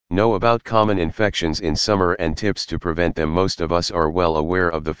Know about common infections in summer and tips to prevent them. Most of us are well aware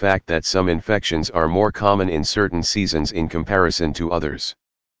of the fact that some infections are more common in certain seasons in comparison to others.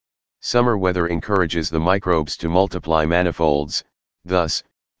 Summer weather encourages the microbes to multiply manifolds, thus,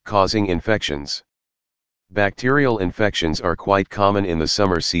 causing infections. Bacterial infections are quite common in the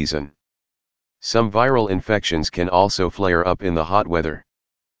summer season. Some viral infections can also flare up in the hot weather.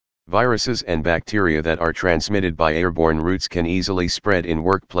 Viruses and bacteria that are transmitted by airborne routes can easily spread in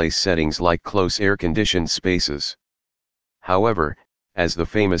workplace settings like close air-conditioned spaces. However, as the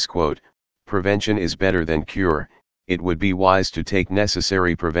famous quote, "Prevention is better than cure," it would be wise to take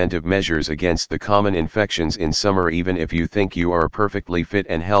necessary preventive measures against the common infections in summer even if you think you are perfectly fit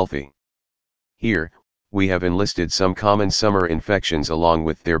and healthy. Here, we have enlisted some common summer infections along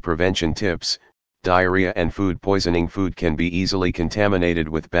with their prevention tips. Diarrhea and food poisoning. Food can be easily contaminated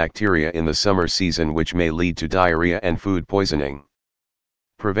with bacteria in the summer season, which may lead to diarrhea and food poisoning.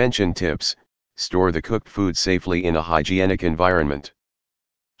 Prevention tips: store the cooked food safely in a hygienic environment.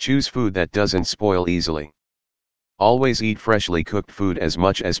 Choose food that doesn't spoil easily. Always eat freshly cooked food as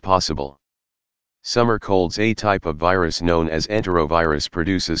much as possible. Summer colds. A type of virus known as enterovirus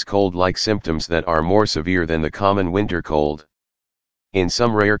produces cold-like symptoms that are more severe than the common winter cold. In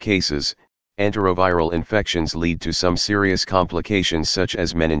some rare cases, enteroviral infections lead to some serious complications such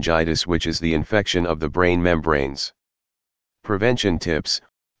as meningitis, which is the infection of the brain membranes. Prevention tips: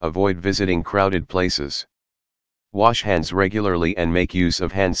 avoid visiting crowded places. Wash hands regularly and make use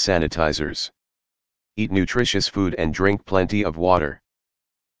of hand sanitizers. Eat nutritious food and drink plenty of water.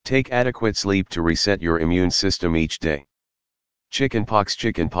 Take adequate sleep to reset your immune system each day. Chickenpox.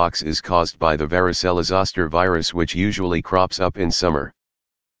 Chickenpox is caused by the varicella zoster virus, which usually crops up in summer.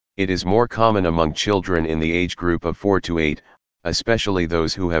 It is more common among children in the age group of 4 to 8, especially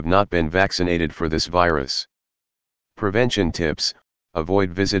those who have not been vaccinated for this virus. Prevention tips: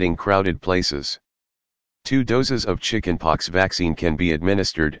 avoid visiting crowded places. 2 doses of chickenpox vaccine can be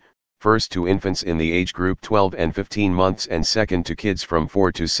administered, first to infants in the age group 12 and 15 months and second to kids from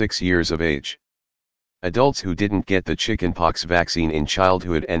 4 to 6 years of age. Adults who didn't get the chickenpox vaccine in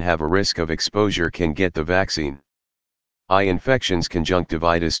childhood and have a risk of exposure can get the vaccine. Eye infections.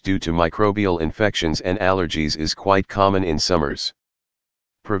 Conjunctivitis due to microbial infections and allergies is quite common in summers.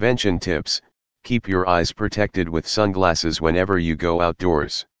 Prevention tips: keep your eyes protected with sunglasses whenever you go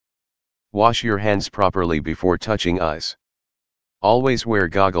outdoors. Wash your hands properly before touching eyes. Always wear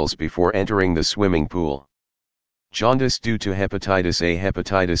goggles before entering the swimming pool. Jaundice due to hepatitis A.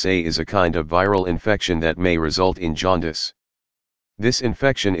 Hepatitis A is a kind of viral infection that may result in jaundice. This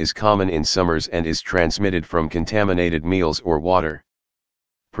infection is common in summers and is transmitted from contaminated meals or water.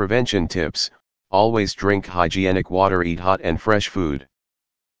 Prevention tips: always drink hygienic water, eat hot and fresh food.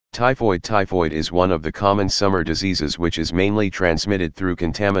 Typhoid. Typhoid is one of the common summer diseases which is mainly transmitted through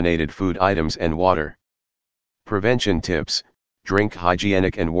contaminated food items and water. Prevention tips: drink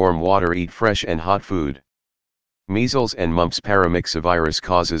hygienic and warm water, eat fresh and hot food. Measles and mumps. Paramyxovirus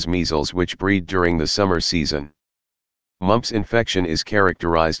causes measles, which breed during the summer season. Mumps infection is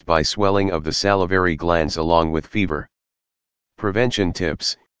characterized by swelling of the salivary glands along with fever. Prevention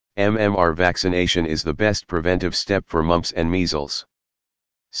tips: MMR vaccination is the best preventive step for mumps and measles.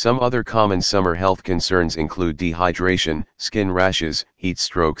 Some other common summer health concerns include dehydration, skin rashes, heat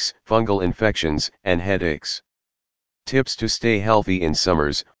strokes, fungal infections, and headaches. Tips to stay healthy in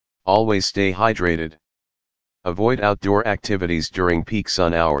summers: always stay hydrated. Avoid outdoor activities during peak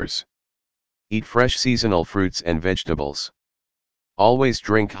sun hours. Eat fresh seasonal fruits and vegetables. Always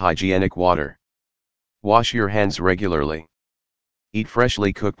drink hygienic water. Wash your hands regularly. Eat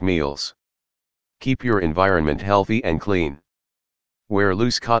freshly cooked meals. Keep your environment healthy and clean. Wear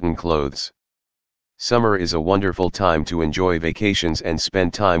loose cotton clothes. Summer is a wonderful time to enjoy vacations and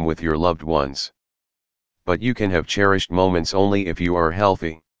spend time with your loved ones. But you can have cherished moments only if you are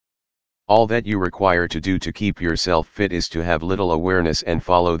healthy. All that you require to do to keep yourself fit is to have little awareness and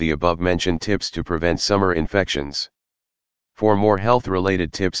follow the above-mentioned tips to prevent summer infections. For more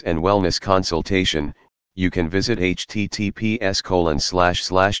health-related tips and wellness consultation, you can visit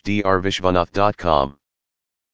https://drvishwanath.com.